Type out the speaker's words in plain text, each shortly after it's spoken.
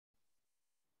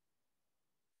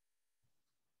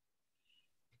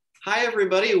Hi,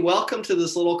 everybody. Welcome to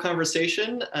this little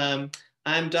conversation. I'm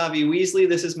Davi Weasley.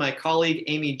 This is my colleague,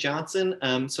 Amy Johnson.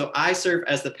 So I serve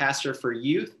as the pastor for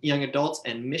youth, young adults,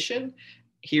 and mission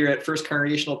here at First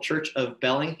Congregational Church of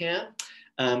Bellingham.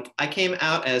 I came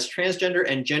out as transgender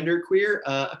and genderqueer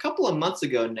a couple of months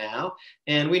ago now,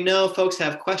 and we know folks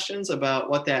have questions about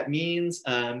what that means,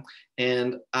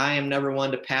 and I am never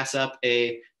one to pass up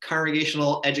a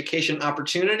congregational education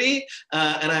opportunity,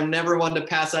 and I'm never one to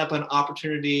pass up an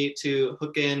opportunity to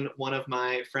hook in one of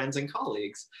my friends and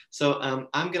colleagues. So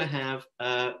I'm going to have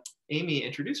Amy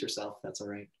introduce herself, if that's all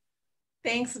right.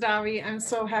 Thanks, Davi. I'm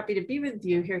so happy to be with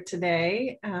you here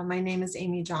today. My name is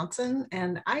Amy Johnson,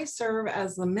 and I serve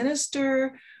as the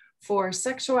Minister for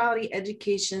Sexuality,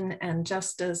 Education, and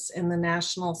Justice in the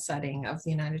national setting of the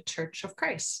United Church of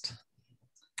Christ.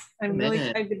 I'm really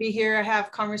excited to be here. I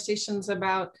have conversations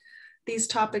about these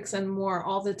topics and more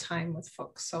all the time with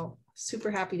folks. So super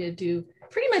happy to do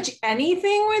pretty much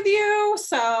anything with you.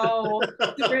 So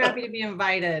super happy to be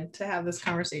invited to have this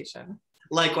conversation.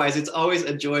 Likewise, it's always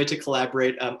a joy to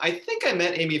collaborate. I think I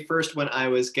met Amy first when I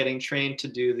was getting trained to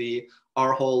do the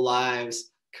Our Whole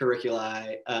Lives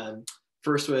curricula,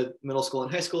 first with middle school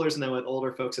and high schoolers, and then with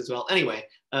older folks as well. Anyway,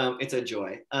 it's a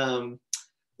joy.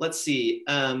 Let's see.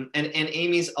 And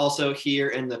Amy's also here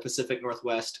in the Pacific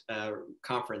Northwest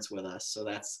conference with us. So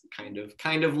that's kind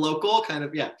of local,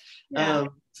 yeah.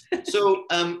 So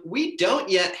we don't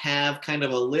yet have kind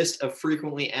of a list of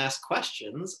frequently asked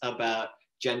questions about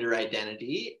gender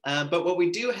identity, but what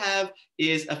we do have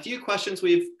is a few questions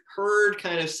we've heard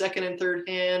kind of second and third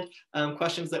hand,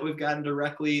 questions that we've gotten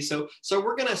directly. So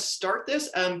we're gonna start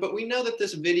this, but we know that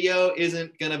this video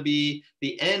isn't gonna be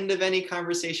the end of any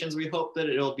conversations. We hope that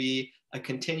it'll be a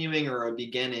continuing or a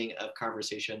beginning of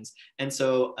conversations. And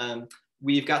so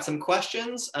we've got some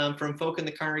questions from folk in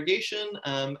the congregation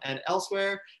and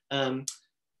elsewhere.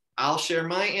 I'll share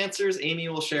my answers. Amy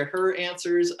will share her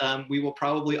answers. We will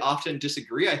probably often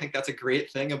disagree. I think that's a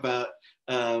great thing about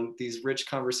these rich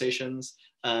conversations,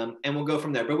 and we'll go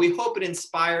from there. But we hope it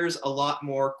inspires a lot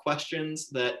more questions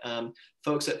that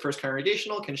folks at First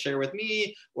Congregational can share with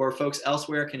me, or folks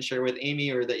elsewhere can share with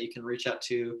Amy, or that you can reach out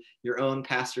to your own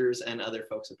pastors and other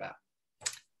folks about.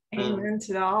 Amen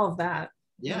to all of that.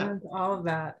 Yeah. Amen to all of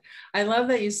that. I love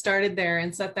that you started there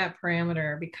and set that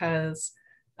parameter, because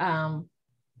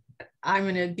I'm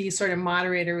going to be sort of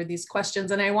moderator with these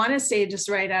questions. And I want to say just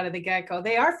right out of the get-go,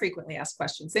 they are frequently asked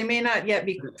questions. They may not yet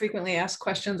be frequently asked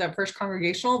questions at First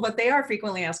Congregational, but they are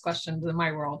frequently asked questions in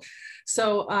my world.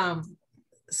 So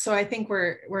I think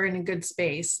we're in a good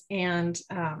space. And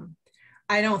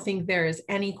I don't think there is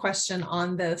any question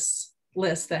on this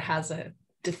list that has a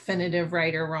definitive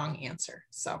right or wrong answer.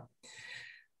 So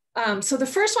the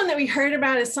first one that we heard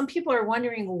about is some people are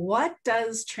wondering, what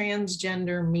does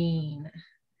transgender mean?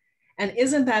 And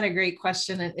isn't that a great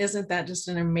question? And isn't that just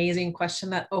an amazing question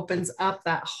that opens up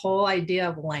that whole idea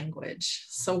of language?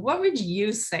 So what would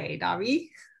you say, Davi?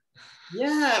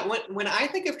 Yeah, when I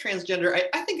think of transgender,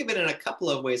 I think of it in a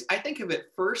couple of ways. I think of it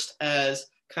first as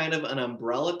kind of an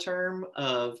umbrella term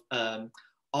of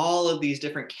all of these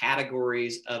different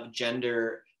categories of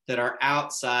gender that are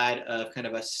outside of kind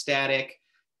of a static,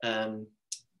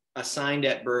 assigned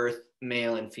at birth,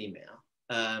 male and female.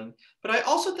 But I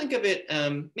also think of it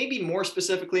maybe more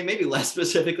specifically, maybe less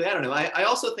specifically, I don't know. I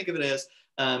also think of it as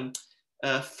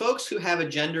folks who have a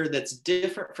gender that's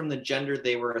different from the gender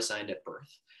they were assigned at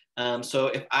birth. So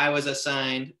if I was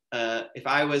assigned, if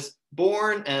I was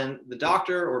born and the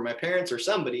doctor or my parents or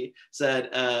somebody said,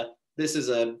 this is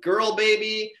a girl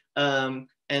baby, and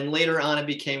later on it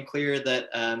became clear that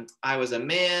I was a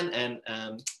man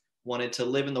and wanted to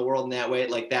live in the world in that way,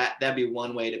 like that'd be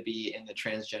one way to be in the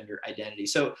transgender identity.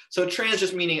 So trans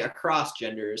just meaning across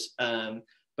genders,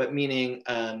 but meaning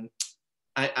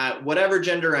whatever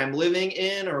gender I'm living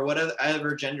in or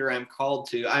whatever gender I'm called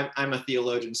to. I'm a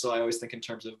theologian, so I always think in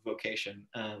terms of vocation.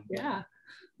 Yeah.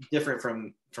 Different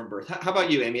from birth. How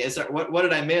about you, Amy? Is there what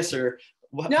did I miss, or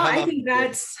what? No, I think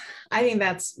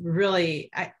that's really,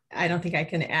 I don't think I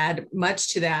can add much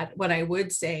to that. What I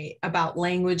would say about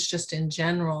language just in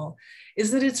general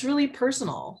is that it's really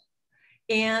personal,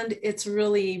 and it's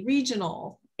really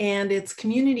regional, and it's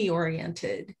community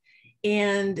oriented,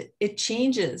 and it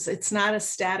changes. It's not a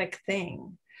static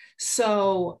thing.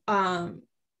 So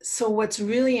what's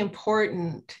really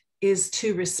important is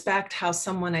to respect how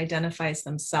someone identifies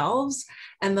themselves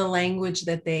and the language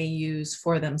that they use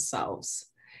for themselves.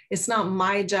 It's not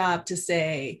my job to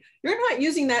say, you're not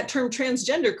using that term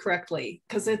transgender correctly,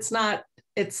 because it's not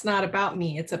about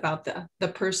me. It's about the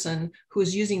person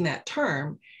who's using that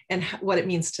term and what it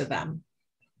means to them.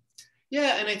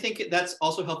 Yeah, and I think that's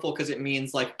also helpful because it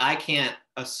means like I can't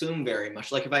assume very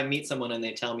much. Like if I meet someone and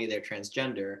they tell me they're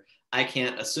transgender, I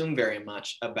can't assume very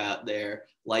much about their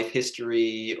life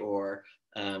history or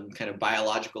kind of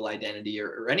biological identity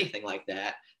or anything like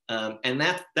that. And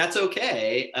that's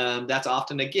okay. That's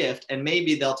often a gift, and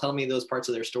maybe they'll tell me those parts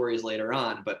of their stories later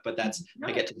on. But that's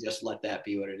I get to just let that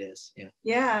be what it is. Yeah.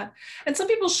 Yeah, and some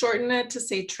people shorten it to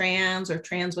say trans or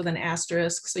trans with an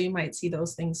asterisk, so you might see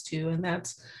those things too. And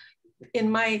that's,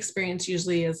 in my experience,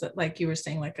 usually is like you were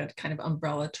saying, like a kind of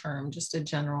umbrella term, just a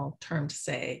general term to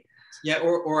say. Yeah,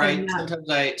 or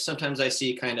I sometimes I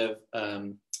see kind of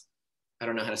I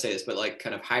don't know how to say this, but like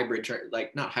kind of hybrid,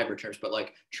 like not hybrid terms, but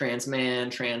like trans man,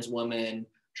 trans woman,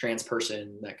 trans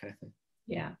person, that kind of thing.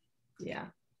 Yeah, yeah,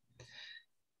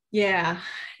 yeah.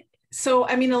 So,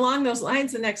 I mean, along those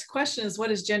lines, the next question is, what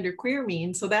does genderqueer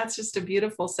mean? So that's just a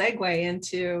beautiful segue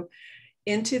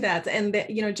into that. And that,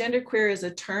 you know, genderqueer is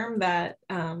a term that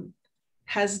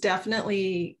has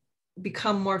definitely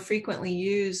become more frequently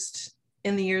used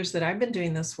in the years that I've been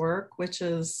doing this work, which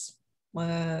is,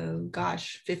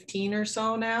 gosh, 15 or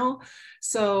so now.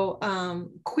 So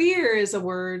queer is a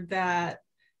word that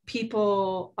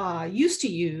people used to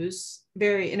use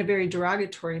in a very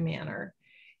derogatory manner.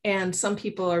 And some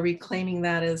people are reclaiming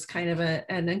that as kind of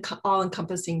an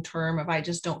all-encompassing term of, I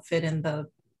just don't fit in the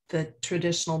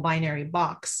traditional binary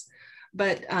box.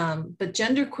 But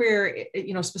genderqueer,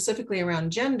 you know, specifically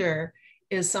around gender,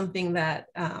 is something that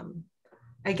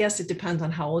I guess it depends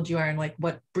on how old you are and like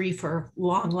what brief or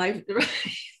long life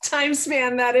time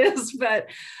span that is. But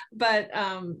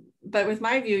with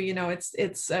my view, you know,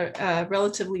 it's a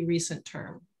relatively recent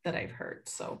term that I've heard.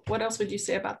 So what else would you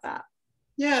say about that?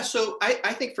 Yeah, so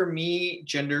I think for me,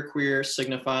 genderqueer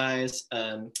signifies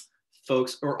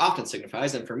folks, or often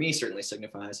signifies, and for me certainly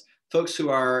signifies, folks who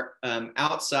are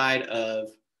outside of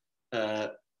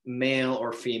male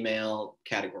or female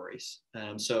categories.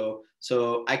 So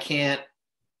I can't,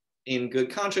 in good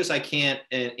conscience, I can't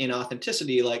in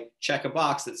authenticity like check a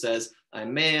box that says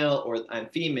I'm male or I'm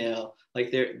female. Like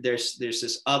there's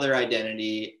this other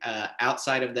identity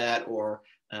outside of that, or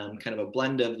kind of a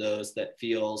blend of those that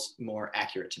feels more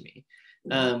accurate to me.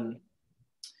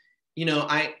 You know,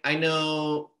 I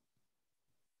know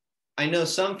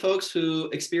some folks who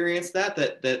experience that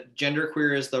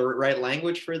genderqueer is the right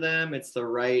language for them. It's the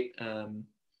right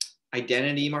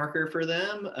identity marker for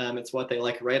them. It's what they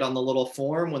like write on the little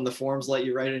form when the forms let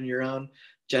you write in your own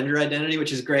gender identity,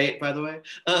 which is great, by the way.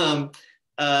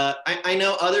 I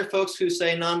know other folks who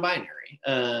say non-binary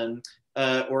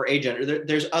or agender.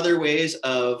 There's other ways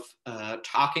of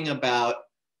talking about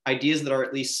ideas that are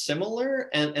at least similar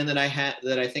and that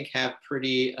I think have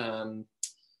pretty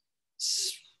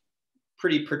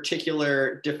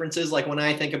particular differences. Like when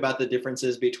I think about the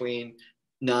differences between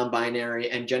non-binary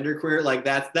and genderqueer, like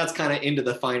that's kind of into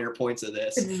the finer points of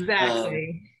this.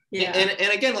 Exactly. Yeah.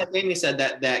 And again, like Amy said,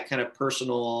 that kind of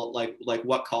personal, like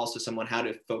what calls to someone, how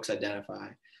do folks identify?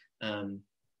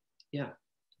 Yeah.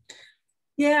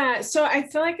 Yeah, so I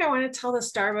feel like I want to tell the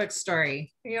Starbucks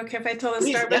story. Are you okay if I tell the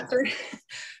Starbucks story?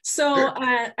 So sure.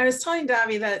 I was telling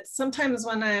Davi that sometimes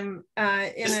when I'm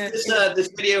this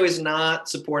video is not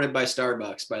supported by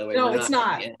Starbucks, by the way. No, it's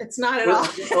not. It's not at all.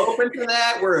 We're open to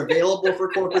that. We're available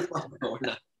for corporate. No, we're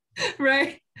not.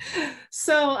 Right.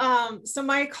 So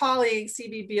my colleague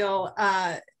CB Beal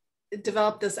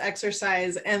developed this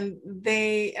exercise, and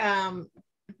they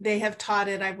have taught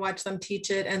it. I've watched them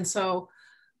teach it, and so.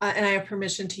 And I have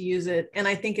permission to use it. And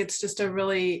I think it's just it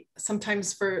really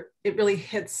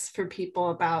hits for people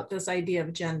about this idea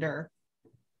of gender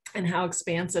and how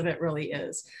expansive it really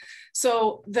is.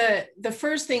 So the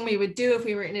first thing we would do if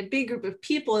we were in a big group of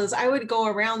people is I would go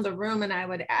around the room and I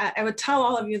would tell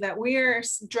all of you that we're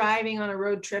driving on a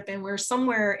road trip and we're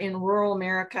somewhere in rural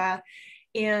America,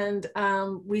 and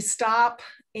we stop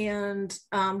and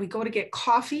we go to get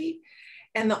coffee.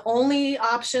 And the only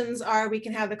options are we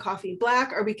can have the coffee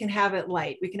black or we can have it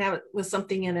light. We can have it with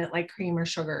something in it like cream or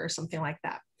sugar or something like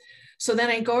that. So then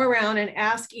I go around and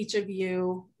ask each of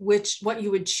you what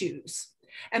you would choose.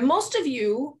 And most of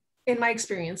you, in my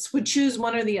experience, would choose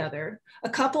one or the other. A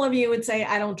couple of you would say,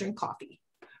 I don't drink coffee,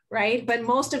 right? But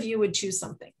most of you would choose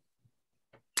something.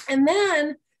 And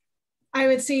then I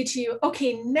would say to you,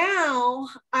 okay, now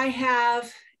I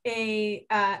have a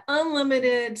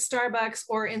unlimited Starbucks,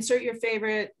 or insert your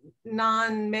favorite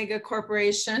non-mega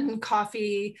corporation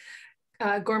coffee,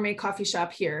 gourmet coffee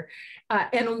shop here.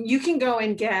 And you can go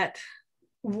and get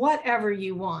whatever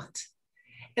you want.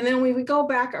 And then when we go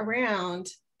back around,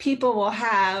 people will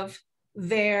have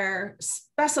their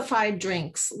specified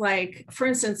drinks. Like, for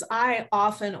instance, I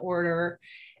often order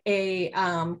a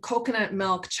coconut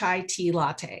milk chai tea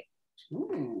latte.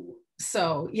 Ooh.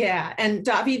 So yeah. And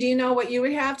Davi, do you know what you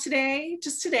would have today?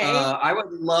 Just today? I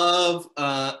would love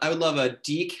a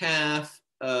decaf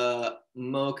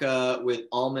mocha with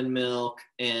almond milk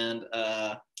and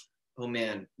oh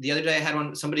man, the other day I had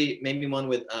one. Somebody made me one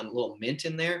with a little mint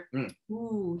in there.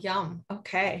 Ooh, yum.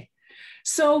 Okay.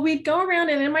 So we'd go around,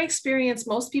 and in my experience,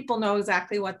 most people know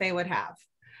exactly what they would have.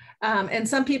 And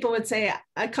some people would say,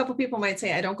 a couple people might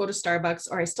say, I don't go to Starbucks,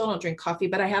 or I still don't drink coffee,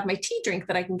 but I have my tea drink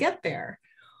that I can get there.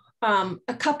 A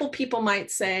couple people might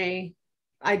say,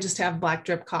 I just have black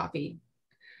drip coffee.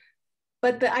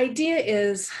 But the idea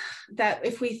is that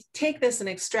if we take this and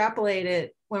extrapolate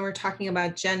it when we're talking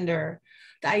about gender,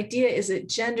 the idea is that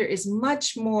gender is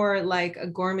much more like a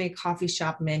gourmet coffee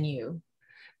shop menu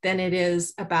than it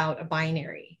is about a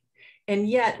binary. And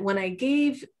yet, when I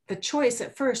gave the choice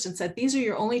at first and said, these are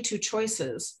your only two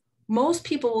choices, most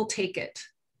people will take it.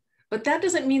 But that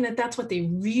doesn't mean that that's what they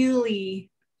really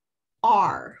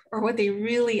are or what they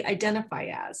really identify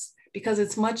as, because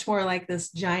it's much more like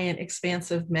this giant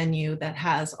expansive menu that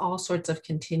has all sorts of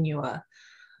continua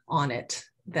on it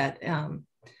that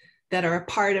that are a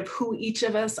part of who each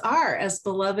of us are as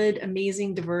beloved,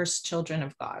 amazing, diverse children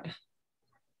of God.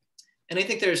 And I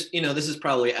think there's, this is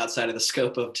probably outside of the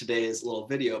scope of today's little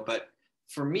video, but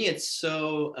for me, it's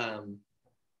so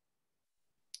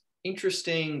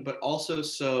interesting, but also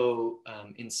so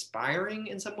inspiring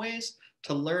in some ways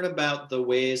to learn about the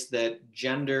ways that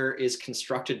gender is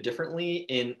constructed differently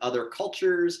in other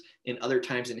cultures, in other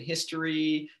times in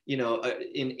history,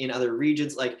 in other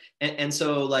regions, and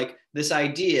so this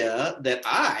idea that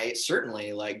I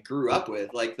certainly grew up with,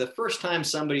 the first time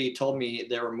somebody told me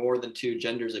there were more than two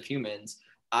genders of humans,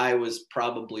 I was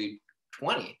probably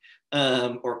 20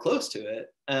 or close to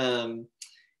it.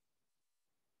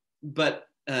 But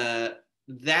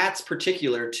that's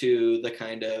particular to the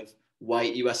kind of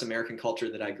white US American culture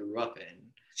that I grew up in.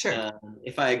 Sure.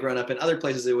 If I had grown up in other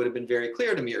places, it would have been very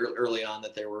clear to me early on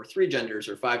that there were 3 genders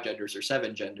or 5 genders or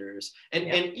 7 genders.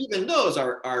 And even those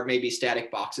are maybe static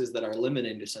boxes that are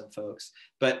limiting to some folks.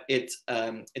 But it's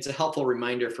a helpful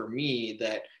reminder for me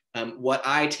that what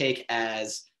I take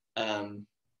as a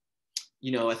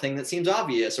thing that seems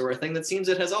obvious or a thing that seems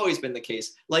it has always been the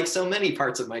case, like so many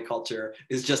parts of my culture,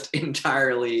 is just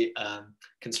entirely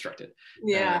constructed.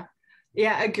 Yeah.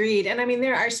 Yeah, agreed. And I mean,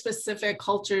 there are specific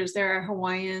cultures. There are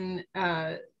Hawaiian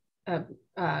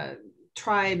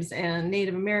tribes and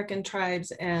Native American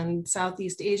tribes and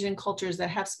Southeast Asian cultures that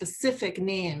have specific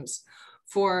names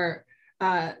for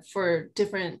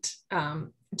different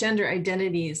gender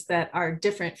identities that are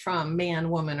different from man,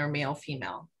 woman, or male,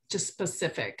 female, just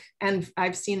specific. And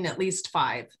I've seen at least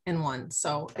 5 in one.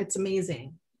 So it's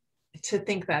amazing to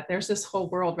think that there's this whole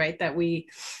world, right, that we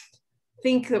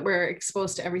think that we're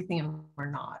exposed to everything and we're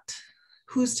not.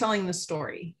 Who's telling the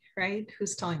story, right?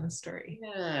 Who's telling the story?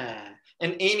 Yeah.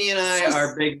 And Amy and I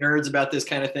are big nerds about this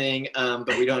kind of thing,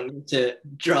 but we don't need to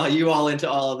draw you all into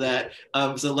all of that.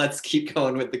 So let's keep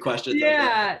going with the questions.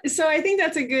 Yeah. So I think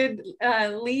that's a good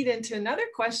lead into another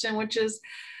question, which is,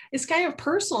 it's kind of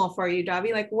personal for you,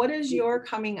 Davi. Like, what does your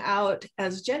coming out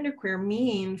as genderqueer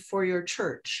mean for your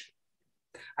church?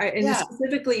 And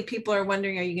specifically, people are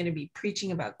wondering, are you going to be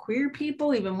preaching about queer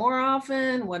people even more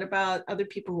often? What about other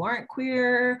people who aren't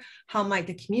queer? How might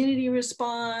the community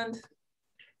respond?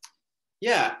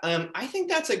 Yeah, I think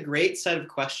that's a great set of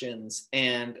questions.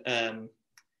 And,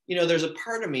 there's a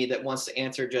part of me that wants to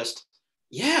answer just,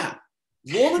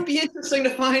 won't it be interesting to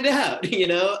find out?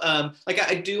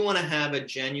 I do want to have a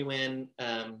genuine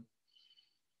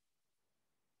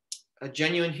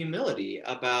humility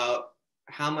about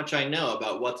how much I know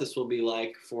about what this will be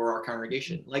like for our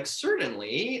congregation.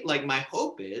 Certainly, my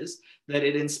hope is that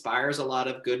it inspires a lot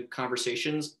of good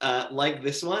conversations like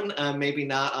this one, maybe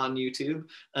not on YouTube,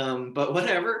 but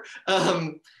whatever.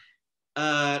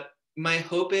 My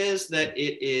hope is that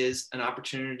it is an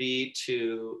opportunity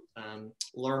to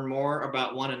learn more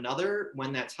about one another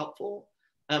when that's helpful.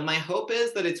 My hope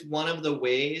is that it's one of the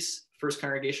ways First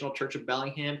Congregational Church of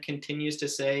Bellingham continues to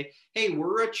say, hey,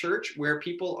 we're a church where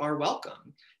people are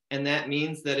welcome. And that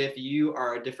means that if you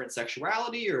are a different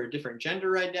sexuality or a different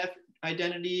gender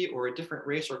identity or a different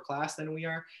race or class than we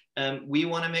are, we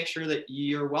want to make sure that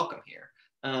you're welcome here.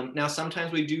 Now,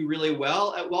 sometimes we do really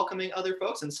well at welcoming other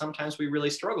folks, and sometimes we really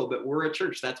struggle, but we're a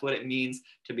church. That's what it means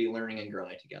to be learning and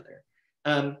growing together.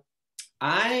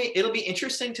 It'll be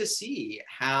interesting to see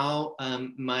how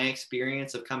my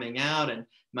experience of coming out and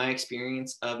my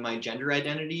experience of my gender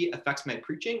identity affects my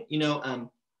preaching.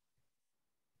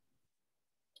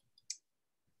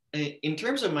 In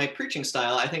terms of my preaching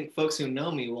style, I think folks who know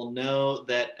me will know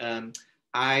that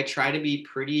I try to be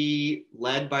pretty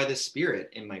led by the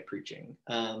Spirit in my preaching.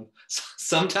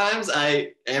 Sometimes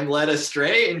I am led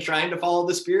astray in trying to follow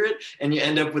the Spirit, and you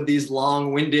end up with these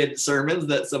long-winded sermons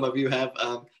that some of you have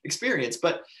experienced.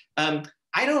 But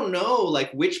I don't know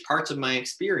like which parts of my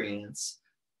experience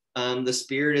the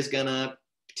Spirit is gonna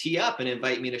tee up and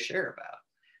invite me to share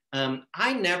about.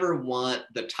 I never want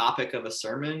the topic of a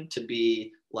sermon to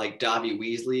be like Davi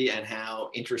Weasley and how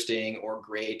interesting or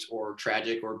great or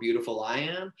tragic or beautiful I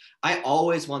am. I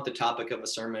always want the topic of a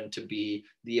sermon to be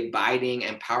the abiding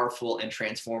and powerful and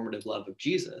transformative love of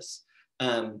Jesus.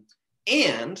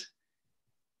 And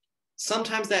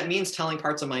sometimes that means telling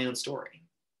parts of my own story.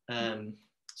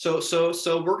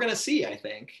 So we're gonna see, I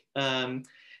think.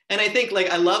 And I think like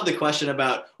I love the question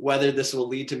about whether this will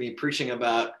lead to me preaching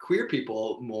about queer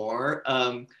people more.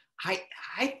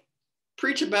 I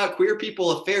preach about queer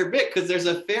people a fair bit because there's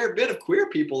a fair bit of queer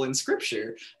people in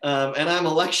scripture, and I'm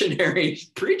a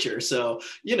lectionary preacher. So,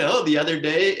 you know, the other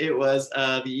day it was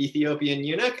the Ethiopian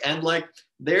eunuch, and like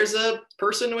there's a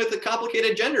person with a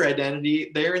complicated gender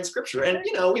identity there in scripture. And,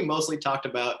 you know, we mostly talked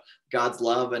about God's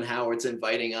love and how it's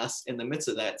inviting us in the midst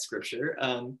of that scripture.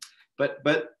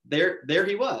 But there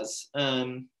he was.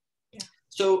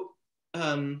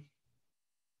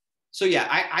 So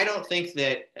yeah, I don't think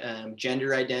that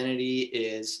gender identity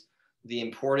is the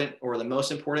important or the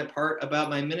most important part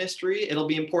about my ministry. It'll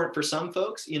be important for some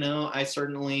folks. You know, I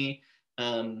certainly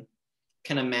can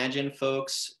imagine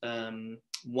folks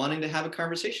wanting to have a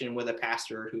conversation with a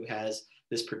pastor who has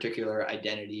this particular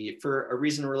identity for a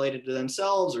reason related to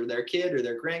themselves or their kid or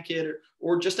their grandkid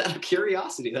or just out of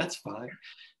curiosity. That's fine.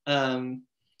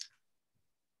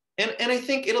 And I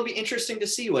think it'll be interesting to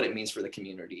see what it means for the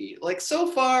community. Like so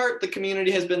far, the community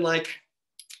has been like,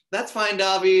 that's fine,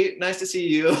 Davi, nice to see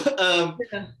you.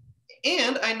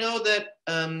 And I know that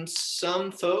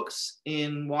some folks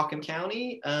in Whatcom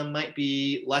County might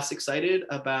be less excited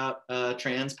about a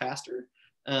trans pastor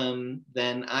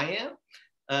than I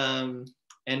am.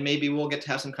 And maybe we'll get to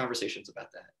have some conversations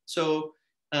about that. So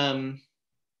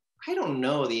I don't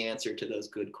know the answer to those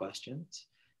good questions.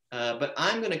 But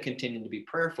I'm going to continue to be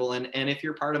prayerful. And if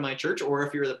you're part of my church or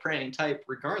if you're the praying type,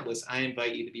 regardless, I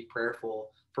invite you to be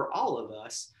prayerful for all of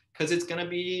us because it's going to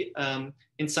be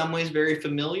in some ways very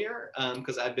familiar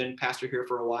because I've been pastor here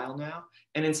for a while now,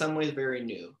 and in some ways very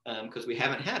new because we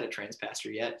haven't had a trans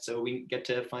pastor yet. So we get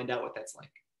to find out what that's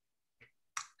like.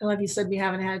 I love you said we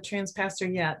haven't had a trans pastor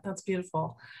yet. That's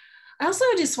beautiful. I also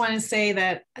just want to say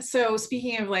that, so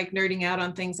speaking of like nerding out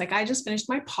on things, like I just finished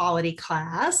my polity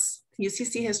class.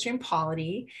 UCC History and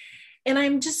Polity, and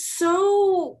I'm just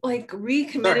so like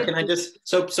recommitted. Sorry, can I just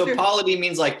so sure. Polity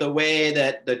means like the way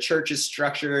that the church is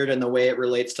structured and the way it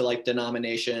relates to like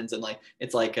denominations and like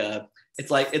it's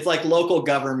like local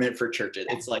government for churches.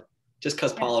 It's like just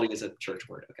because polity is a church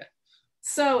word. Okay.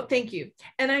 So thank you,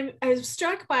 and I'm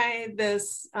struck by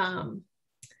this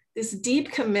this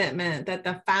deep commitment that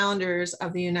the founders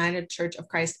of the United Church of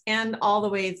Christ and all the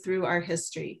way through our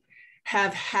history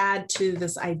have had to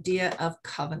this idea of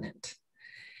covenant,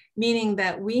 meaning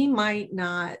that we might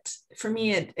not, for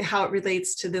me, how it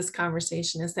relates to this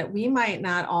conversation is that we might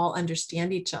not all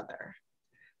understand each other.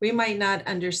 We might not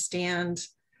understand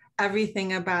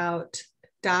everything about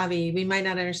Davi. We might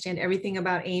not understand everything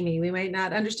about Amy. We might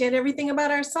not understand everything about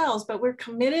ourselves, but we're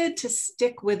committed to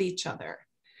stick with each other.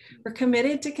 We're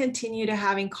committed to continue to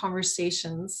having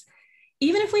conversations,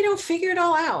 even if we don't figure it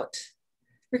all out.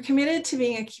 We're committed to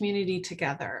being a community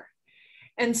together.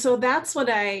 And so that's what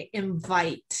I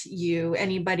invite you,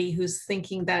 anybody who's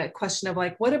thinking that question of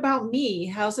like, what about me?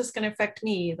 How's this going to affect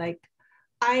me? Like,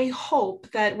 I hope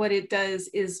that what it does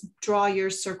is draw your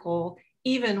circle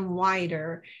even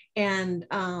wider and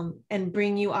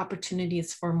bring you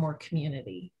opportunities for more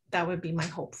community. That would be my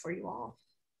hope for you all.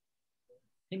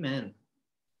 Amen.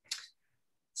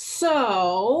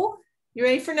 So, you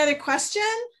ready for another question?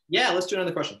 Yeah, let's do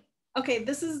another question. Okay,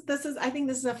 this is I think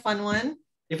this is a fun one.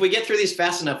 If we get through these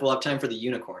fast enough, we'll have time for the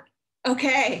unicorn.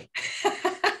 Okay.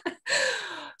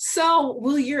 So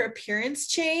will your appearance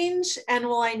change? And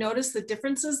will I notice the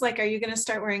differences? Like, are you going to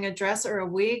start wearing a dress or a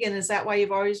wig? And is that why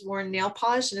you've always worn nail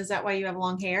polish? And is that why you have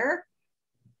long hair?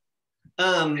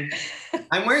 I'm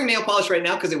wearing nail polish right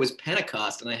now because it was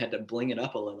Pentecost and I had to bling it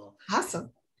up a little. Awesome.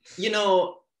 You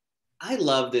know, I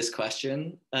love this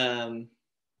question.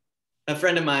 A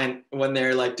friend of mine, when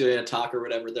they're like doing a talk or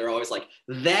whatever, they're always like,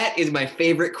 that is my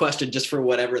favorite question just for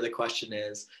whatever the question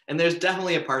is. And there's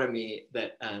definitely a part of me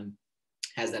that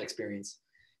has that experience.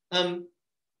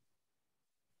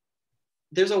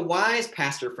 There's a wise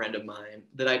pastor friend of mine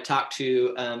that I talked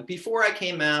to before I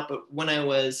came out, but when I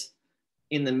was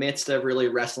in the midst of really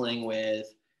wrestling with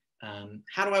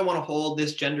how do I want to hold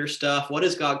this gender stuff? What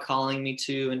is God calling me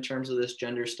to in terms of this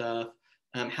gender stuff?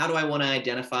 How do I want to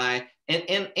identify?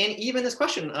 And even this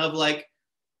question of like,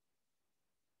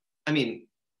 I mean,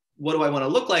 what do I want to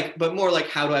look like? But more like,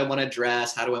 how do I want to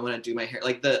dress? How do I want to do my hair?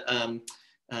 Like the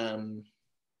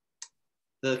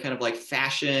kind of like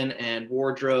fashion and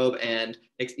wardrobe and,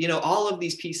 you know, all of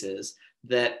these pieces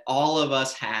that all of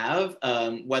us have,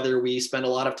 whether we spend a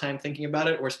lot of time thinking about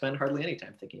it or spend hardly any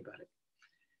time thinking about it.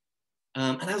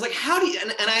 And I was like, how do you,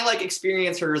 and I like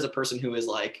experience her as a person who is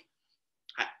like,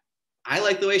 I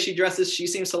like the way she dresses. She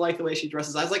seems to like the way she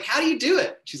dresses. I was like, how do you do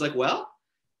it? She's like, well,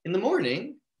 in the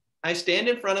morning, I stand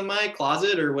in front of my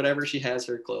closet or whatever she has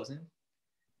her clothes in,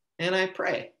 and I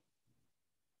pray.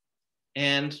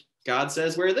 And God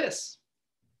says, wear this.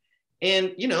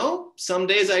 And, you know, some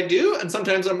days I do, and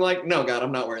sometimes I'm like, no, God,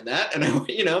 I'm not wearing that. And I,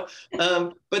 you know,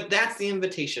 but that's the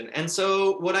invitation. And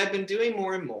so what I've been doing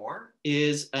more and more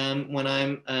is when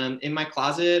I'm in my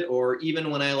closet, or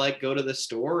even when I like go to the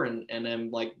store and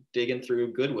I'm like digging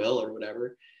through Goodwill or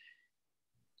whatever,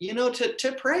 you know,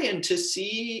 to pray and to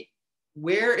see,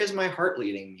 where is my heart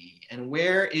leading me? And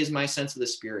where is my sense of the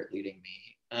Spirit leading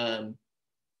me?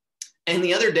 And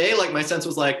the other day, like my sense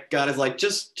was like, God is like,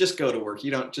 just go to work.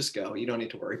 You don't, just go. You don't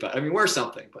need to worry about it. I mean, wear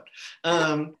something, but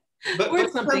wear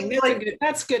something.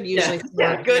 That's good usually.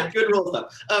 Yeah, good rule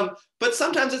of thumb. But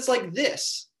sometimes it's like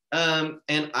this.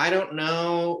 And I don't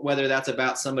know whether that's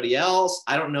about somebody else.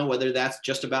 I don't know whether that's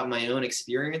just about my own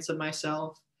experience of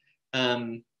myself.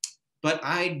 But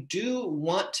I do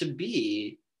want to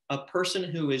be a person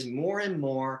who is more and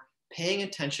more paying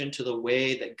attention to the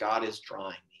way that God is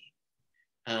drawing me.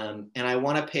 And I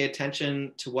want to pay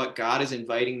attention to what God is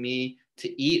inviting me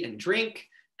to eat and drink.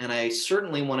 And I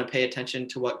certainly want to pay attention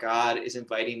to what God is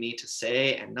inviting me to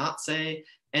say and not say.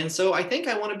 And so I think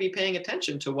I want to be paying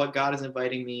attention to what God is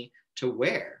inviting me to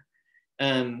wear.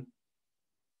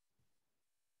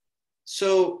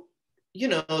 So, you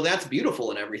know, that's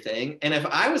beautiful and everything. And if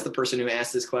I was the person who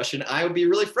asked this question, I would be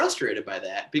really frustrated by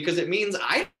that, because it means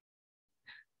I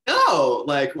know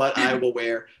like what I will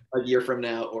wear a year from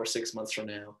now or 6 months from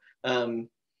now.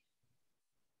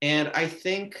 And I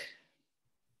think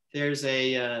there's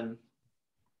a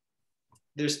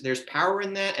there's power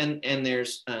in that, and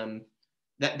there's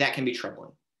that can be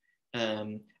troubling.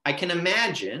 I can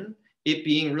imagine it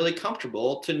being really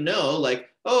comfortable to know like,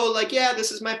 oh, like, yeah,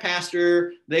 this is my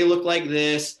pastor. They look like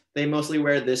this. They mostly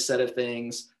wear this set of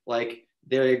things. Like,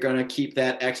 they're going to keep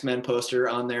that X-Men poster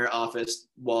on their office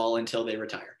wall until they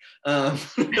retire.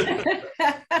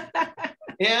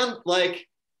 And like,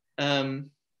 and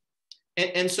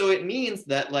so it means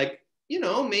that like, you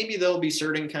know, maybe there'll be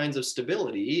certain kinds of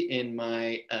stability in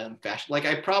my fashion. Like,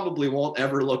 I probably won't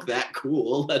ever look that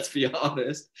cool, let's be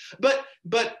honest. But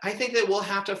I think that we'll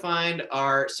have to find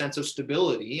our sense of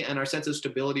stability and our sense of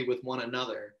stability with one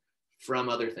another from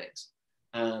other things.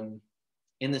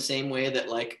 In the same way that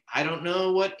like, I don't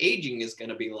know what aging is going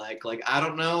to be like. Like, I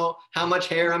don't know how much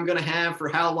hair I'm going to have for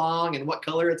how long and what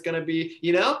color it's going to be,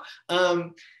 you know?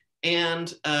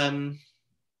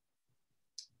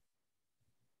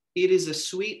 It is a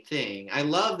sweet thing. I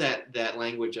love that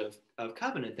language of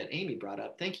covenant that Amy brought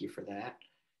up. Thank you for that.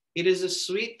 It is a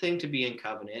sweet thing to be in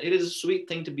covenant. It is a sweet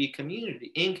thing to be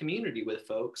in community with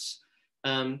folks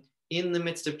in the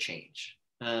midst of change.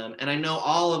 And I know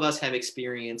all of us have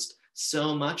experienced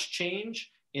so much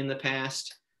change in the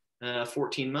past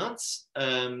 14 months.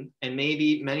 And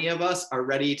maybe many of us are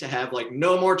ready to have like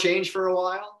no more change for a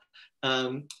while.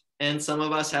 And some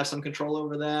of us have some control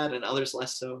over that and others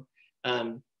less so.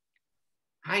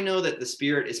 I know that the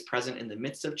Spirit is present in the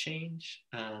midst of change.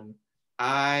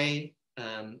 I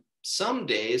some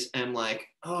days am like,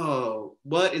 oh,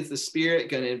 what is the Spirit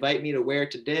going to invite me to wear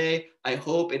today? I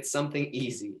hope it's something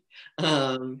easy.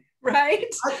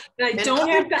 Right? I don't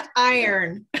have to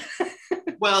iron.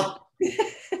 Well,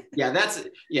 yeah,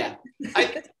 yeah.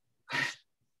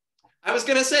 I was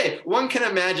going to say, one can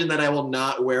imagine that I will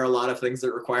not wear a lot of things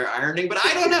that require ironing, but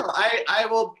I don't know. I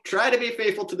will try to be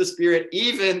faithful to the Spirit,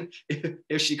 even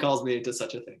if she calls me to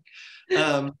such a thing.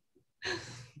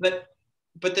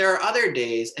 But there are other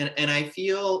days, and I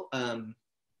feel a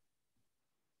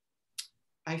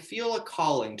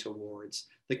calling towards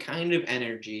the kind of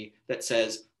energy that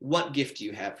says, what gift do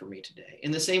you have for me today? In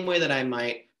the same way that I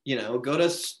might, you know, go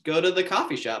to the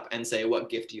coffee shop and say, what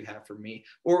gift do you have for me?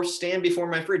 Or stand before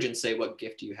my fridge and say, what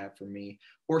gift do you have for me?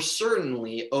 Or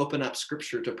certainly open up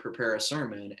scripture to prepare a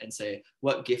sermon and say,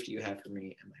 what gift do you have for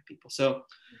me and my people? So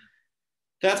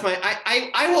That's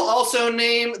I will also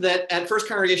name that at First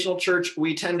Congregational Church,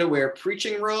 we tend to wear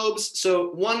preaching robes.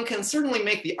 So one can certainly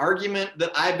make the argument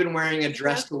that I've been wearing a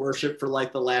dress to worship for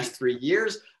like the last 3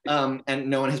 years. And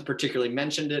no one has particularly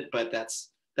mentioned it, but that's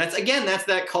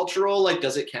that cultural, like,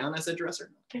 does it count as a dress or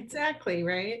not? Exactly,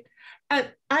 right?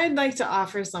 I'd like to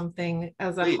offer something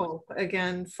as a hope,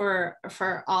 again, for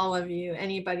all of you,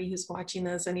 anybody who's watching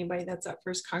this, anybody that's at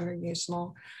First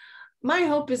Congregational. My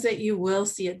hope is that you will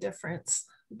see a difference,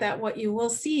 that what you will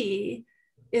see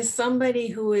is somebody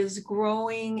who is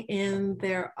growing in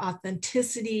their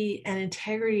authenticity and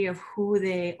integrity of who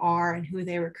they are and who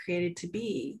they were created to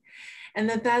be. And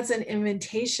that's an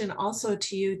invitation also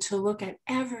to you to look at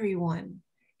everyone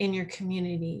in your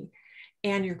community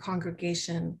and your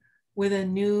congregation with a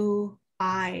new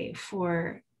eye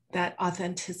for that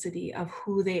authenticity of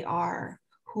who they are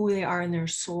in their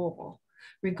soul,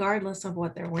 regardless of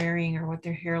what they're wearing or what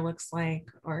their hair looks like,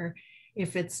 or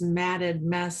if it's matted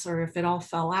mess, or if it all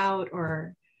fell out,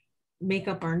 or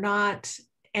makeup or not,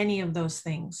 any of those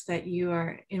things, that you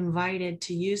are invited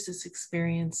to use this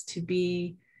experience to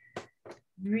be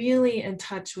really in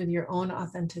touch with your own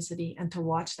authenticity and to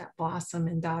watch that blossom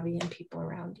in Davi and people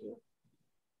around you.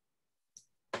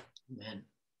 Amen.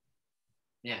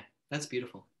 Yeah, that's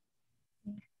beautiful.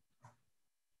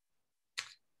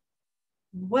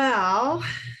 Well,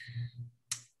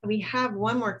 we have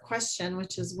one more question,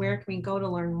 which is, where can we go to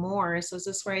learn more? So is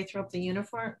this where I throw up the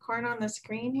unicorn on the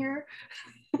screen here?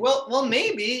 Well,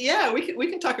 maybe, yeah, we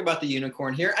can talk about the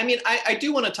unicorn here. I mean, I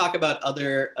do want to talk about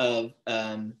other of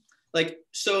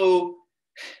so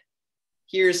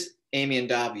here's Amy and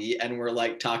Davi, and we're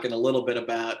like talking a little bit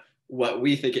about what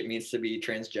we think it means to be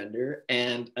transgender.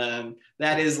 And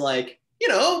that is like,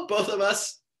 both of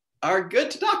us are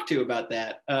good to talk to about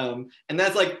that. And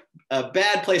that's like a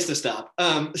bad place to stop.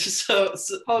 So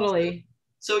Totally.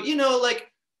 So,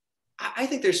 I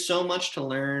think there's so much to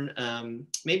learn,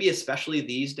 maybe especially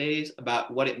these days,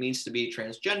 about what it means to be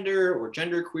transgender or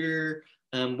genderqueer,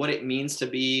 what it means to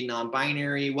be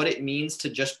non-binary, what it means to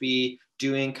just be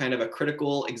doing kind of a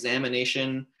critical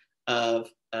examination of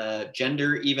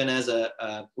gender, even as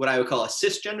what I would call a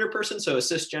cisgender person. So a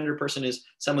cisgender person is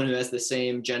someone who has the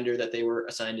same gender that they were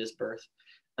assigned as birth.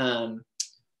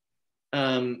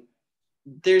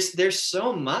 There's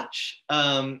so much,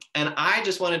 and I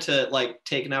just wanted to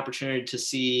take an opportunity to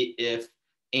see if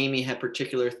Amy had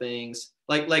particular things.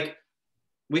 Like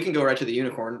we can go right to the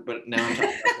unicorn, but now I'm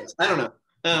talking about this. I don't know.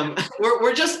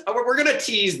 We're gonna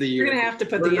tease the unicorn. We're gonna have to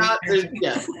put unicorn.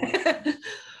 Yeah.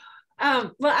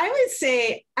 Well, I would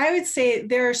say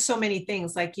there are so many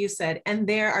things, like you said, and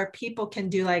there are people can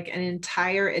do like an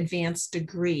entire advanced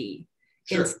degree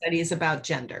in studies about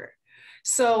gender.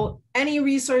 So any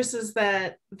resources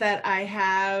that I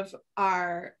have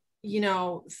are,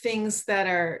 things that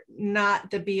are not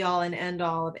the be all and end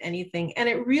all of anything. And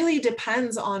it really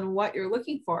depends on what you're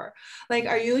looking for. Like,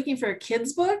 are you looking for a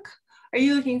kid's book? Are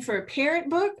you looking for a parent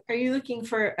book? Are you looking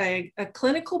for a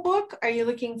clinical book? Are you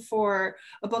looking for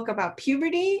a book about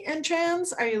puberty and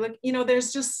trans? Are you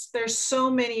there's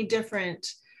so many different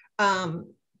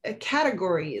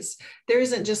categories. There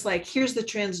isn't just like, here's the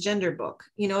transgender book,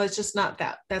 it's just not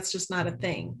that. That's just not a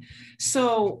thing.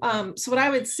 So what I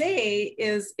would say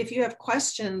is, if you have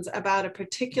questions about a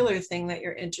particular thing that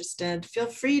you're interested in, feel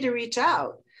free to reach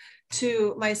out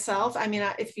to myself. I mean,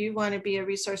 if you want to be a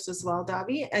resource as well,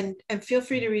 Davi, and feel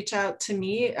free to reach out to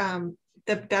me.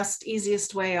 The best,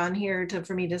 easiest way on here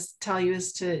for me to tell you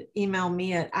is to email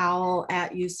me at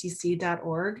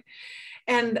owl@ucc.org.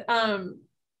 And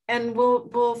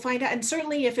we'll find out. And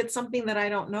certainly if it's something that I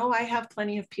don't know, I have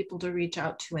plenty of people to reach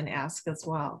out to and ask as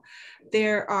well.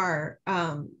 There are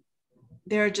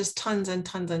just tons and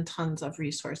tons and tons of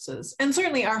resources. And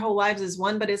certainly Our Whole Lives is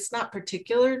one, but it's not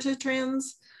particular to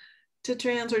trans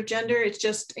or gender. It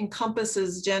just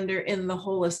encompasses gender in the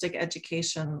holistic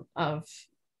education of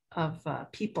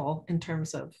people, in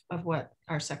terms of what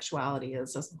our sexuality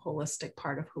is as a holistic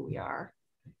part of who we are.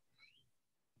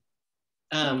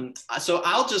 So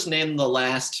I'll just name the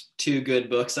last 2 good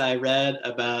books I read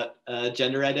about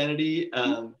gender identity,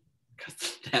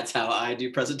 because that's how I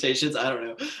do presentations. I don't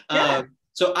know. Yeah.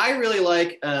 So I really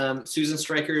like Susan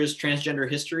Stryker's Transgender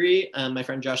History. My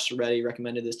friend Josh Soretti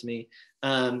recommended this to me.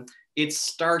 It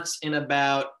starts in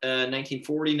about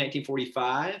 1940,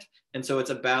 1945. And so it's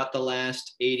about the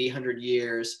last 80, 100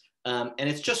 years. And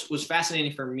it just was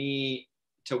fascinating for me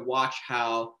to watch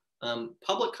how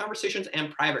public conversations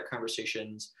and private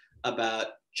conversations about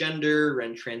gender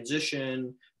and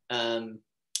transition and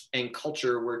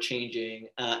culture were changing,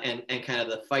 and kind of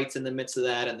the fights in the midst of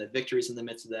that and the victories in the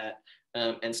midst of that.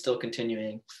 and still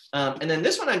continuing. And then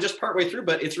this one I'm just partway through,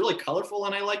 but it's really colorful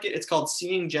and I like it. It's called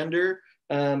Seeing Gender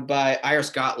by Iris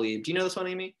Gottlieb. Do you know this one,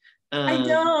 Amy? I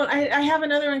don't. I have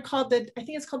another one called I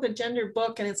think it's called The Gender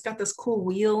Book, and it's got this cool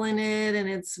wheel in it, and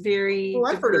it's very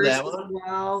I've heard of that one. as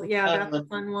well. Yeah, that's a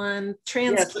fun one.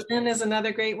 Trans is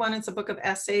another great one. It's a book of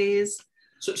essays.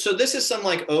 So this is some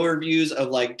like overviews of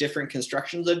like different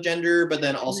constructions of gender, but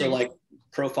then also like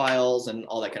profiles and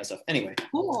all that kind of stuff. Anyway.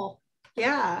 Cool.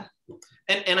 Yeah.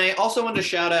 And I also wanted to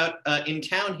shout out in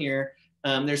town here,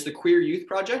 there's the Queer Youth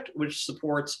Project, which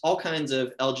supports all kinds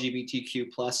of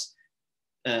LGBTQ plus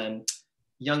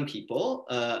young people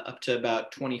up to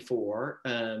about 24.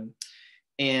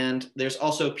 And there's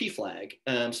also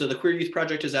PFLAG. So the Queer Youth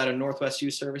Project is out of Northwest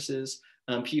Youth Services.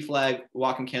 PFLAG,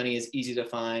 Whatcom County, is easy to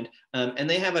find. And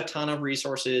they have a ton of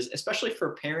resources, especially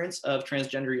for parents of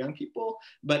transgender young people,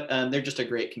 but they're just a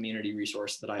great community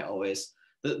resource that I always,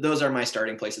 those are my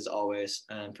starting places always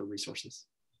for resources.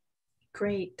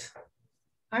 Great.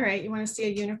 All right, you want to see a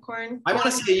unicorn? I want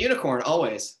to see a unicorn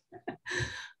always.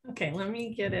 Okay, let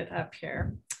me get it up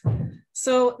here.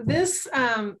 So this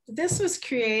was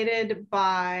created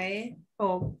by,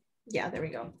 oh yeah, there we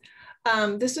go.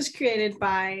 This was created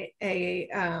by a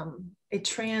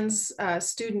trans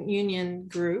student union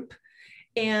group.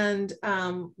 And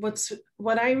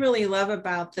what I really love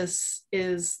about this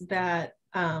is that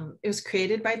it was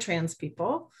created by trans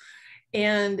people,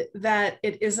 and that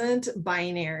it isn't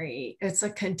binary, it's a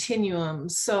continuum.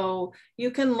 So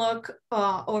you can look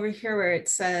over here where it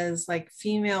says like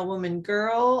female, woman,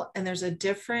 girl, and there's a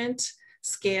different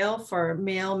scale for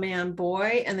male, man,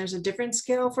 boy, and there's a different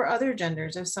scale for other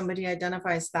genders if somebody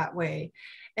identifies that way.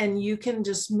 And you can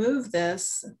just move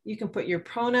this. You can put your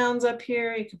pronouns up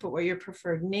here. You can put what your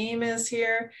preferred name is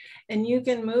here. And you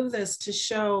can move this to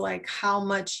show like how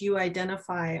much you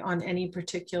identify on any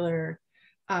particular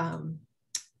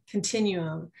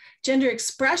continuum. Gender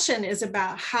expression is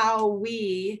about how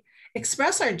we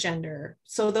express our gender.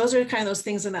 So those are kind of those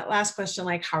things in that last question,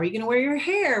 like how are you going to wear your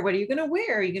hair? What are you going to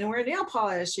wear? Are you going to wear nail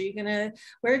polish? Are you going to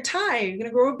wear a tie? Are you going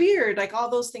to grow a beard? Like all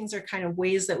those things are kind of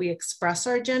ways that we express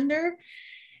our gender.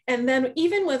 And then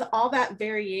even with all that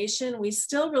variation, we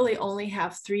still really only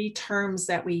have 3 terms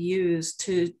that we use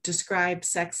to describe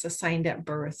sex assigned at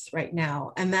birth right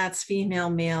now. And that's female,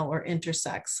 male, or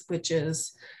intersex, which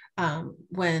is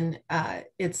when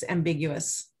it's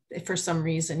ambiguous for some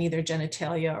reason, either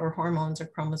genitalia or hormones or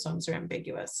chromosomes are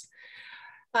ambiguous.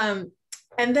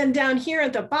 And then down here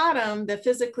at the bottom, the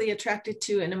physically attracted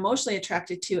to and emotionally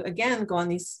attracted to, again, go on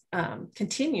these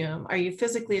continuum. Are you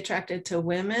physically attracted to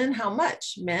women? How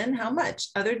much? Men? How much?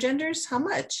 Other genders? How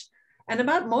much? And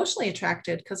about emotionally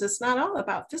attracted, because it's not all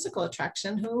about physical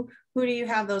attraction. Who do you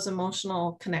have those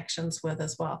emotional connections with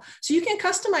as well? So you can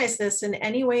customize this in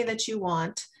any way that you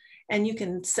want. And you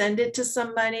can send it to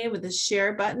somebody with a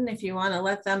share button if you want to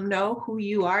let them know who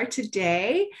you are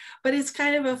today. But it's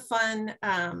kind of a fun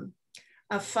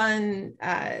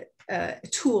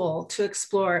tool to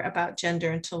explore about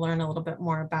gender and to learn a little bit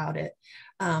more about it.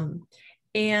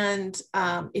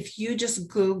 If you just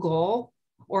Google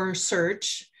or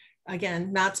search,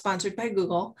 again, not sponsored by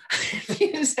Google. I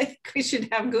think we should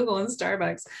have Google and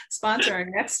Starbucks sponsor our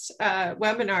next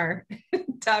webinar,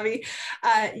 Davi.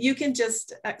 You can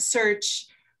just search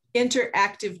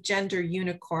interactive gender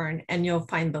unicorn and you'll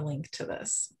find the link to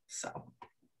this. So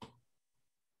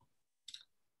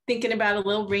thinking about a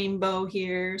little rainbow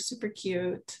here, super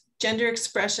cute. Gender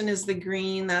expression is the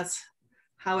green. That's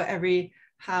how they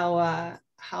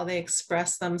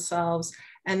express themselves.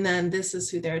 And then this is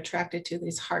who they're attracted to,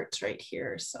 these hearts right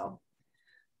here. So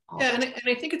yeah, and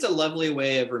I think it's a lovely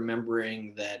way of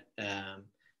remembering that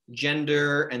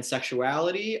gender and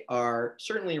sexuality are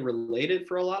certainly related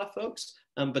for a lot of folks,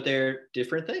 but they're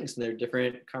different things and they're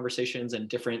different conversations and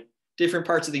different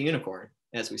parts of the unicorn,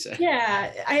 as we say.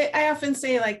 Yeah, I often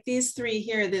say like these 3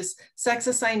 here, this sex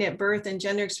assigned at birth and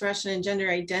gender expression and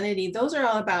gender identity, those are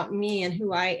all about me and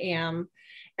who I am.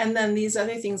 And then these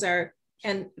other things are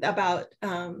about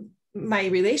my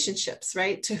relationships,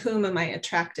 right? To whom am I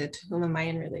attracted? To whom am I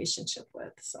in relationship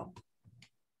with? So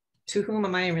to whom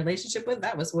am I in relationship with?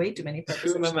 That was way too many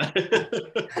prepositions.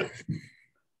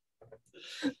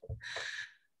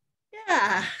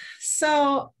 Yeah,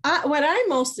 so what I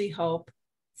mostly hope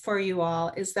for you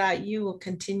all is that you will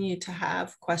continue to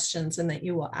have questions and that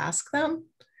you will ask them,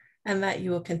 and that you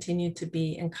will continue to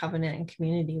be in covenant and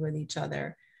community with each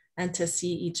other, and to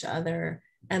see each other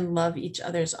and love each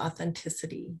other's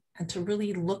authenticity, and to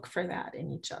really look for that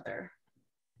in each other.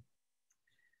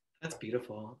 That's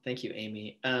beautiful. Thank you,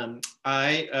 Amy.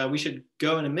 We should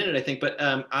go in a minute, I think, but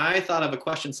I thought of a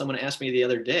question someone asked me the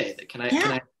other day. Can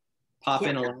I pop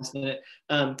in a last minute.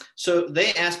 So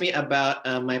they asked me about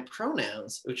my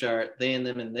pronouns, which are they and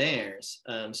them and theirs.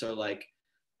 So like,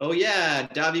 oh yeah,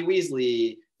 Davi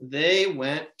Weasley, they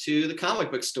went to the comic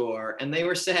book store and they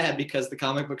were sad because the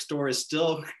comic book store is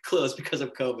still closed because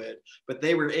of COVID, but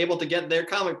they were able to get their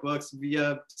comic books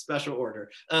via special order.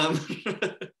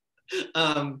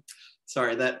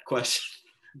 Sorry, that question.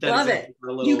 Love it.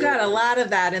 You got a lot of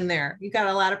that in there. You got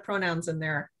a lot of pronouns in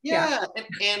there. Yeah.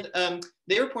 And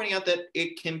they were pointing out that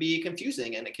it can be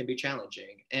confusing and it can be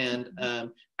challenging. And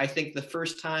I think the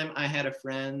first time I had a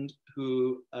friend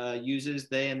who uses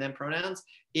they and them pronouns,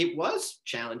 it was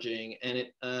challenging and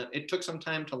it took some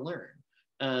time to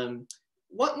learn.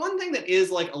 One thing that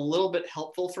is like a little bit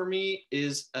helpful for me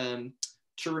is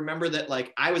to remember that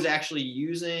like I was actually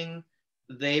using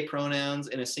they pronouns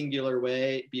in a singular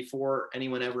way before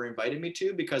anyone ever invited me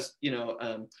to, because, you know,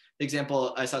 the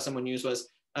example I saw someone use was,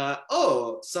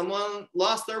 oh, someone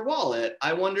lost their wallet.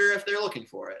 I wonder if they're looking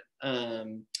for it.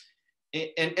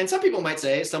 And some people might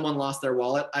say someone lost their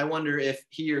wallet. I wonder if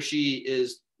he or she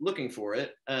is looking for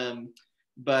it.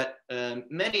 But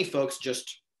many folks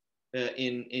just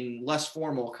in less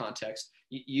formal context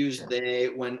use they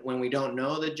when we don't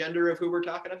know the gender of who we're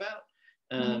talking about.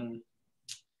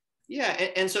 Yeah,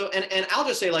 and so I'll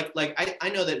just say like I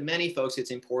know that many folks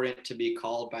it's important to be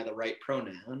called by the right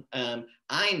pronoun.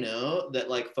 I know that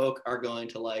like folk are going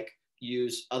to like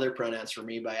use other pronouns for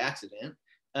me by accident.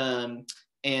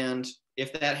 And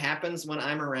if that happens when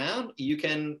I'm around, you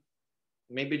can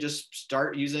maybe just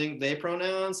start using they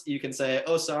pronouns. You can say,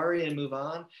 oh, sorry, and move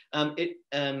on.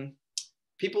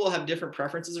 People will have different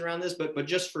preferences around this, but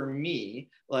just for me,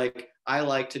 like I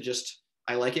like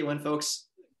it when folks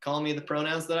call me the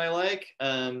pronouns that I like.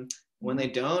 When they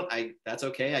don't, that's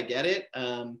okay, I get it.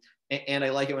 And I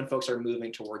like it when folks are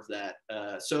moving towards that.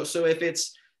 So if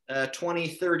it's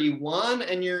 2031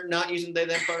 and you're not using they,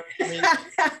 them pronouns,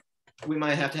 we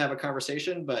might have to have a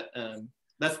conversation, but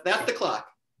that's the clock.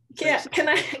 Yeah,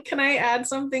 can I add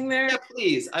something there? Yeah,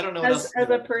 please. I don't know. As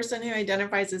a person who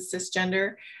identifies as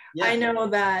cisgender, yeah. I know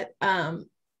that,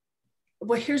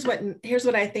 well, here's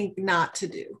what I think not to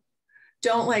do.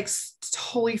 Don't like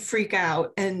totally freak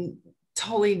out and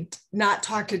totally not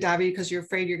talk to Davi because you're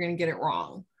afraid you're going to get it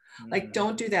wrong. Like,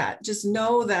 don't do that. Just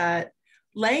know that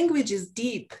language is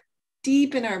deep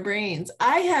in our brains.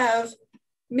 I have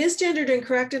misgendered and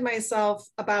corrected myself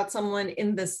about someone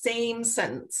in the same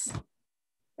sentence.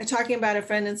 I'm talking about a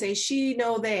friend and say, she,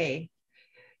 no, they,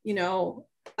 you know,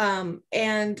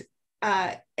 and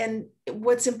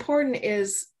what's important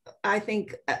is, I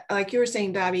think, like you were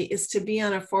saying, Davi, is to be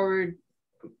on a forward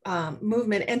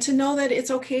movement and to know that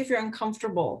it's okay if you're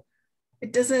uncomfortable.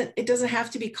 It doesn't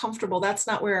have to be comfortable. That's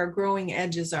not where our growing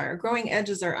edges are. Our growing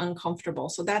edges are uncomfortable.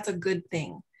 So that's a good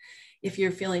thing if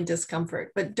you're feeling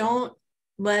discomfort, but don't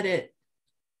let it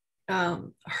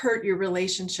hurt your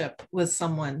relationship with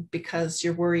someone because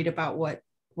you're worried about what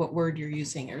word you're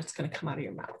using or it's going to come out of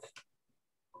your mouth.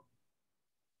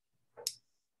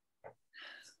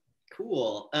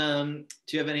 Cool. Do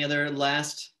you have any other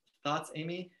last thoughts,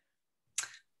 Amy?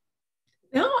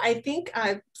 No, I think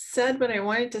I've said what I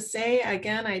wanted to say.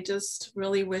 Again, I just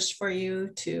really wish for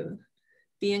you to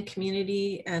be in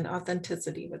community and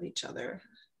authenticity with each other.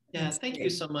 Yeah, thank you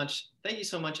so much. Thank you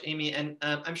so much, Amy. And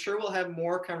I'm sure we'll have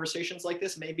more conversations like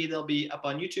this. Maybe they'll be up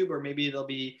on YouTube, or maybe they'll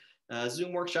be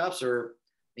Zoom workshops, or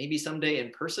maybe someday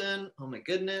in person. Oh my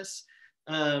goodness.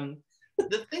 The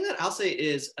thing that I'll say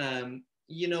is,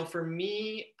 you know, for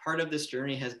me, part of this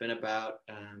journey has been about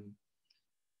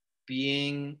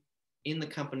being in the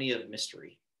company of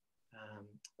mystery.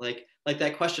 Like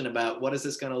that question about what is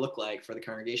this going to look like for the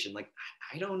congregation? Like,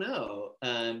 I don't know.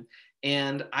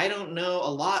 And I don't know a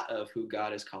lot of who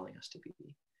God is calling us to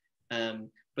be.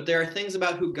 But there are things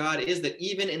about who God is that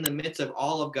even in the midst of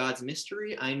all of God's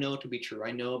mystery, I know to be true.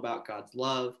 I know about God's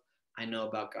love. I know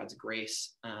about God's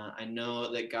grace. I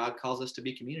know that God calls us to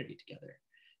be community together.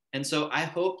 And so I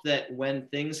hope that when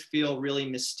things feel really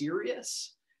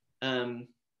mysterious,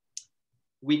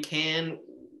 we can,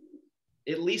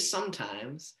 at least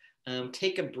sometimes,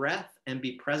 take a breath and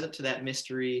be present to that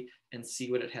mystery and see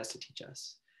what it has to teach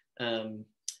us.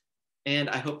 And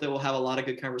I hope that we'll have a lot of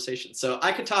good conversations. So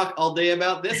I could talk all day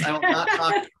about this. I will not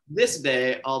talk this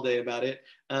day all day about it.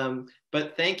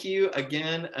 But thank you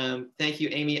again. Thank you,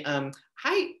 Amy. I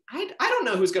don't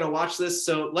know who's going to watch this.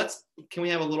 So can we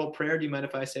have a little prayer? Do you mind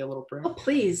if I say a little prayer? Oh,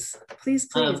 please.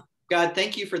 God,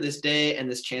 thank you for this day and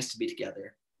this chance to be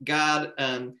together. God,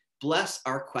 bless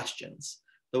our questions,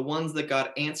 the ones that God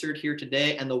answered here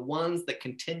today and the ones that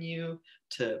continue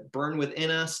to burn within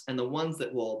us and the ones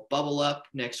that will bubble up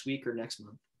next week or next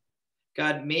month.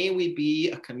 God, may we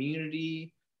be a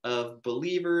community of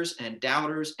believers and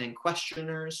doubters and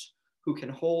questioners who can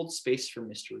hold space for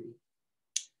mystery.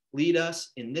 Lead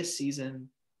us in this season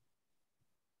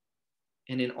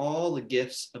and in all the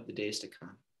gifts of the days to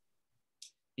come.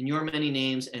 In your many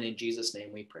names and in Jesus'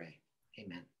 name we pray.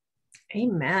 Amen.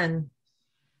 Amen.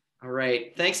 All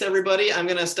right. Thanks, everybody. I'm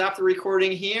going to stop the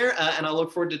recording here, and I'll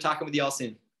look forward to talking with you all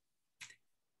soon.